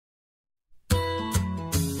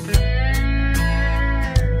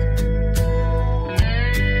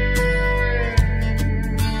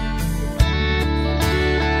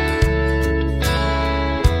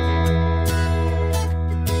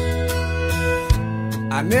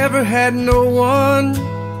I never had no one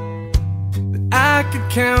that I could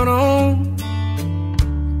count on.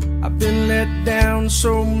 I've been let down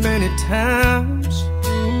so many times.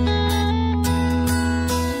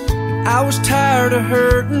 I was tired of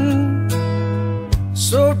hurting,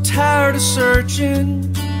 so tired of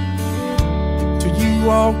searching, till you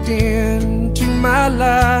walked into my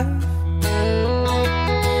life.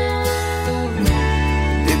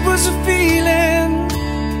 It was a feeling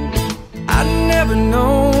I'd never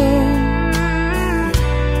known,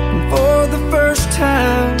 and for the first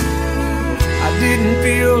time I didn't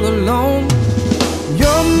feel alone.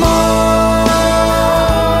 You're more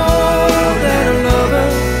than a lover.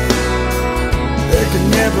 There could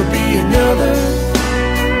never be another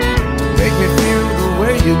to make me feel the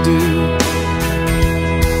way you do.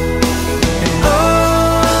 And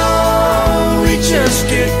oh, we just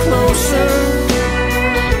get closer,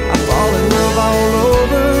 I fall in love all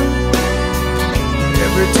over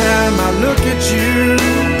every time I look at you.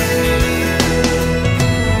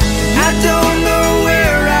 I don't know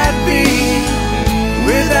where I'd be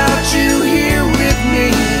without you here with me.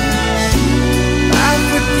 Life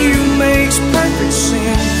with you makes perfect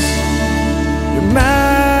sense. You're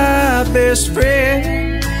my best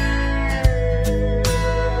friend.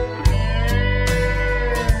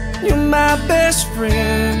 You're my best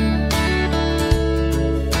friend.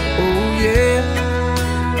 Oh yeah.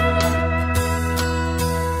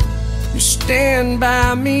 You stand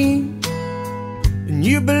by me and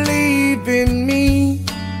you believe in me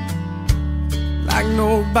like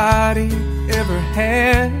nobody ever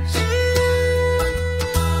has.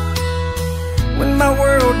 When my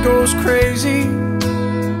world goes crazy,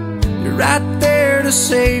 you're right there to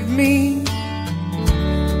save me.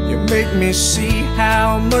 You make me see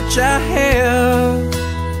how much I have,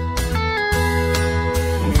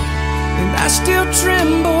 and I still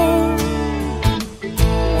tremble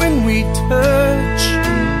when we touch.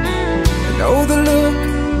 Oh, the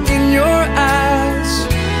look in your eyes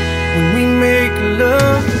when we make love.